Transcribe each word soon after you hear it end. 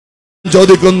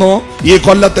ചോദിക്കുന്നു, ഈ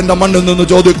കൊല്ലത്തിന്റെ മണ്ണിൽ നിന്ന്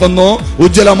ചോദിക്കുന്നു,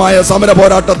 ഉജ്ജ്വലമായ സമര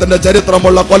പോരാട്ടത്തിന്റെ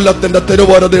ചരിത്രമുള്ള കൊല്ലത്തിന്റെ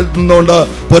തെരുവോരത്തിൽ നിന്നുകൊണ്ട്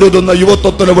പൊരുതുന്ന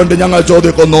യുവത്വത്തിന് വേണ്ടി ഞങ്ങൾ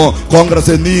ചോദിക്കുന്നു,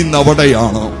 കോൺഗ്രസ് നീ ഇന്ന്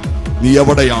എവിടെയാണ്? നീ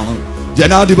എവിടെയാണ്?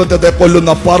 ജനാധിപത്യത്തെ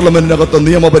കൊല്ലുന്ന പാർലമെന്റിനകത്ത്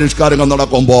നിയമപരിഷ്കാരങ്ങൾ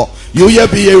നടക്കുമ്പോ,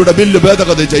 UAPA ബില്ല്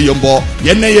ഭേദഗതി ചെയ്യുമ്പോ,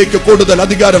 NIAക്ക് കൂടുതൽ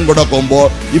അധികാരം കൊടുക്കുമ്പോ,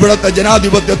 ഇവിടത്തെ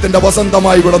ജനാധിപത്യത്തിന്റെ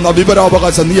വസന്തമായി വിടുന്ന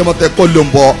വിവരാവകാശ നിയമത്തെ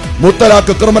കൊല്ലുമ്പോ,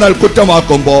 മുത്തലാഖ് ക്രിമിനൽ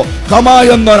കുറ്റമാക്കുമ്പോ, കമ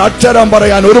എന്ന അക്ഷരം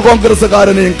പറയാൻ ഒരു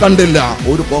കോൺഗ്രസുകാരനെയും കണ്ടില്ല.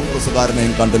 ഒരു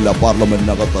കോൺഗ്രസുകാരനെയും കണ്ടില്ല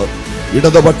പാർലമെന്റിനകത്ത്.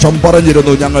 ഇടതുപക്ഷം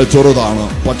പറഞ്ഞിരുന്നു ഞങ്ങൾ ചെറുതാണ്,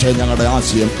 പക്ഷേ ഞങ്ങളുടെ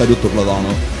ആശയം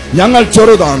കരുത്തുള്ളതാണ്. ഞങ്ങൾ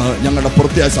ചെറുതാണ്, ഞങ്ങളുടെ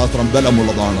പ്രത്യയശാസ്ത്രം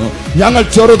ബലമുള്ളതാണ്. ഞങ്ങൾ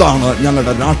ചെറുതാണ്,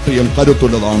 ഞങ്ങളുടെ രാഷ്ട്രീയം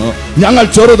കരുത്തുള്ളതാണ്. ഞങ്ങൾ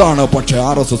ചെറുതാണ്, പക്ഷേ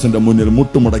RSSന്റെ മുന്നിൽ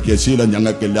മുട്ടുമുടക്കിയ ശീലം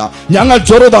ഞങ്ങൾക്കില്ല. ഞങ്ങൾ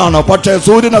ചെറുതാണ്, പക്ഷേ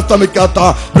സൂര്യനസ്തമിക്കാത്ത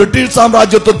ബ്രിട്ടീഷ്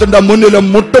സാമ്രാജ്യത്വത്തിന്റെ മുന്നിലും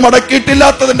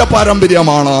മുട്ടുമടക്കിയിട്ടില്ലാത്തതിന്റെ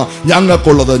പാരമ്പര്യമാണ്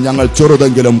ഞങ്ങൾക്കുള്ളത്. ഞങ്ങൾ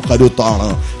ചെറുതെങ്കിലും കരുത്താണ്.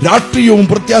 രാഷ്ട്രീയവും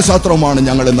പ്രത്യയശാസ്ത്രവുമാണ്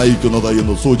ഞങ്ങളെ നയിക്കുന്നത്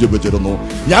എന്ന് സൂചിപ്പിച്ചിരുന്നു.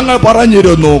 ഞങ്ങൾ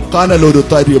പറഞ്ഞിരുന്നു കനലൊരു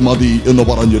തരി മതി എന്ന്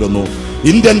പറഞ്ഞിരുന്നു.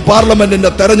 ഇന്ത്യൻ പാർലമെന്റിന്റെ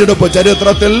തെരഞ്ഞെടുപ്പ്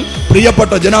ചരിത്രത്തിൽ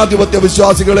പ്രിയപ്പെട്ട ജനാധിപത്യ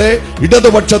വിശ്വാസികളെ,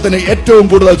 ഇടതുപക്ഷത്തിന് ഏറ്റവും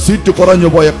കൂടുതൽ സീറ്റ്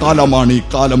കുറഞ്ഞുപോയ കാലമാണ് ഈ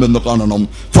കാലം എന്ന് കാണണം.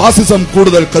 ഫാസിസം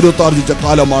കൂടുതൽ കരുത്താർജിച്ച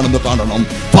കാലമാണെന്ന് കാണണം.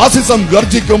 ഫാസിസം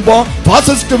ഗർജിക്കുമ്പോ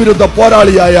ഫാസിസ്റ്റ് വിരുദ്ധ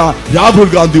പോരാളിയായ രാഹുൽ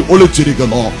ഗാന്ധി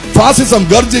ഒളിച്ചിരിക്കുന്നു. ഫാസിസം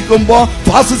ഗർജിക്കുമ്പോ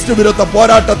ഫാസിസ്റ്റ് വിരുദ്ധ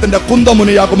പോരാട്ടത്തിന്റെ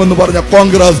കുന്തമുനിയാകുമെന്ന് പറഞ്ഞ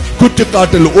കോൺഗ്രസ്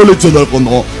കുറ്റിക്കാട്ടിൽ ഒളിച്ചു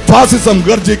നിൽക്കുന്നു. ഫാസിസം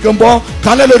ഗർജിക്കുമ്പോ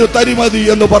കനലൊരു തരിമതി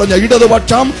എന്ന് പറഞ്ഞ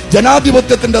ഇടതുപക്ഷം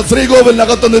ജനാധിപത്യത്തിന്റെ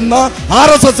ശ്രീകോവിലിനകത്ത് നിന്ന്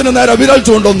RSSന് നേരെ വിരൽ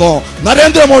ചൂണ്ടുന്നു.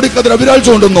 നരേന്ദ്രമോദിക്കെതിരെ വിരൽ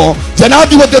ചൂണ്ടുന്നു.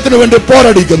 ജനാധിപത്യത്തിന് വേണ്ടി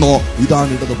പോരടിക്കുന്നു.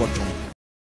 ഇതാണ് ഇടതുപക്ഷം.